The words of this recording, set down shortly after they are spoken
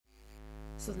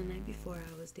So the night before,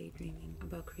 I was daydreaming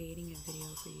about creating a video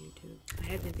for YouTube. I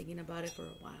had been thinking about it for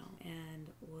a while and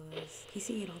was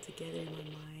piecing it all together in my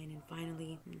mind. And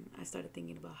finally, I started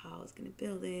thinking about how I was going to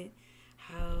build it,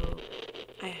 how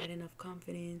I had enough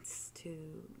confidence to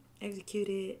execute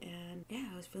it, and yeah,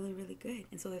 I was feeling really good.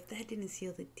 And so if that didn't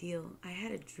seal the deal, I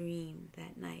had a dream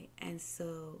that night. And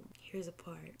so here's a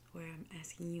part where I'm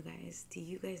asking you guys, do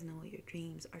you guys know what your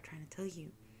dreams are trying to tell you?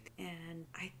 And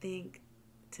I think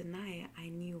tonight I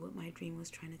knew what my dream was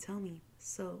trying to tell me.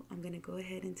 So I'm gonna go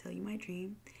ahead and tell you my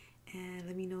dream, and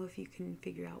let me know if you can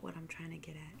figure out what I'm trying to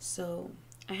get at. So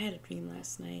I had a dream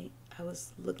last night. I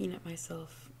was looking at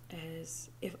myself as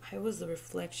if I was the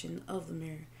reflection of the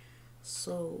mirror.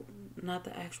 So not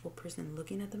the actual person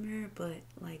looking at the mirror, but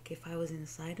like if I was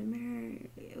inside the mirror.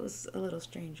 It was a little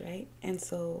strange, right? And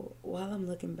so while I'm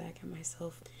looking back at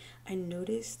myself, I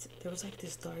noticed there was like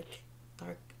this dark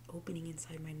opening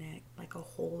inside my neck, like a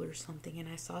hole or something, and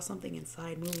I saw something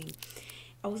inside moving.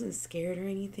 I wasn't scared or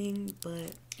anything,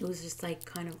 but it was just like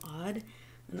kind of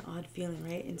an odd feeling,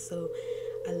 right? And so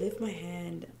I lift my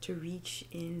hand to reach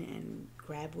in and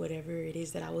grab whatever it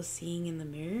is that I was seeing in the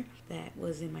mirror that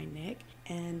was in my neck,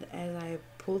 and as I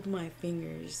pulled my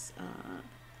fingers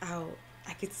out,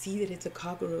 I could see that it's a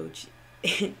cockroach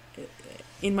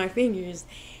in my fingers.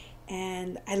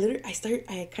 And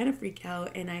I kind of freak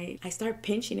out, and I start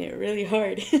pinching it really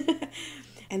hard.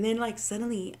 And then like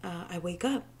suddenly I wake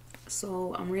up.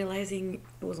 So I'm realizing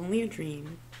it was only a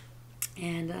dream.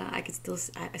 And I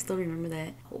still remember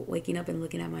that, waking up and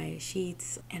looking at my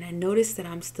sheets, and I noticed that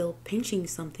I'm still pinching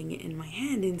something in my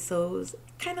hand. And so it was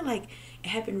kind of like it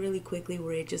happened really quickly,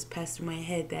 where it just passed through my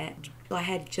head that I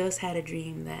had just had a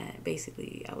dream that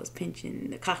basically I was pinching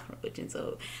the cockroach. And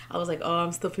so I was like, oh,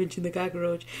 I'm still pinching the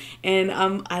cockroach. And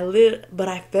but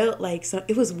I felt like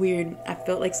it was weird. I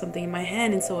felt like something in my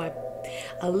hand, and so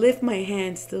I lift my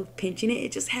hand, still pinching it.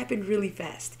 It just happened really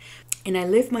fast, and I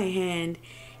lift my hand,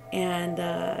 and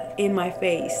in my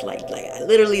face, like I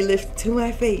literally lift to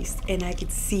my face, and I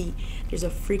could see there's a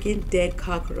freaking dead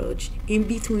cockroach in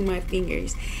between my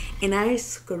fingers. And I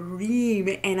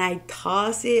scream, and I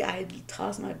toss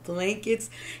my blankets,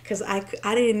 because I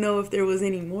didn't know if there was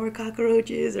any more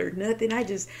cockroaches or nothing. I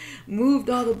just moved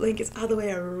all the blankets out of the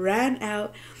way. I ran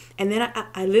out, and then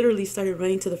I literally started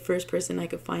running to the first person I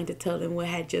could find to tell them what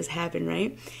had just happened,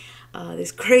 right?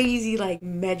 This crazy like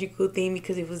magical thing,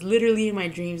 because it was literally in my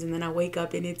dreams, and then I wake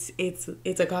up and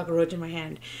it's a cockroach in my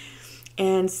hand.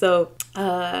 And so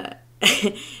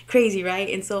crazy, right?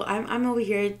 And so I'm over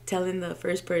here telling the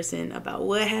first person about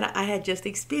what I had just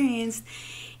experienced,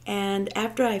 and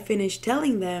after I finished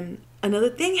telling them, another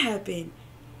thing happened.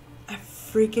 I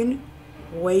freaking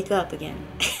wake up again.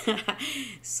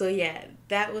 So yeah,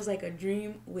 that was like a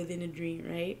dream within a dream,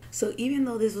 right? So even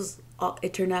though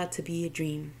it turned out to be a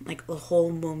dream, like the whole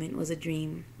moment was a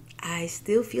dream, I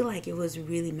still feel like it was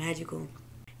really magical.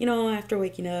 You know, after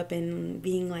waking up and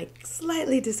being like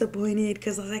slightly disappointed,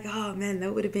 because I was like, oh man,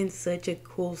 that would have been such a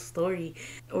cool story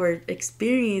or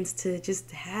experience to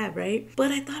just have, right?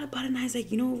 But I thought about it, and I was like,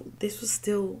 this was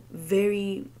still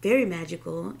very, very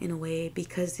magical in a way,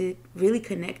 because it really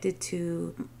connected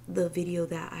to the video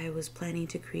that I was planning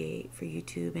to create for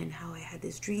YouTube, and how I had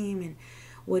this dream and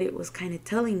what it was kind of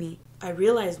telling me. I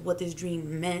realized what this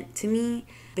dream meant to me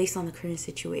based on the current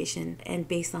situation and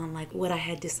based on like what I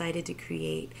had decided to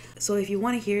create. So if you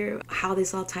want to hear how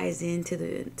this all ties into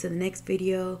the next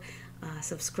video,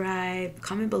 subscribe,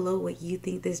 comment below what you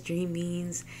think this dream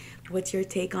means. What's your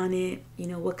take on it?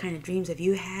 What kind of dreams have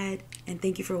you had? And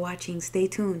thank you for watching. Stay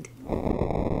tuned.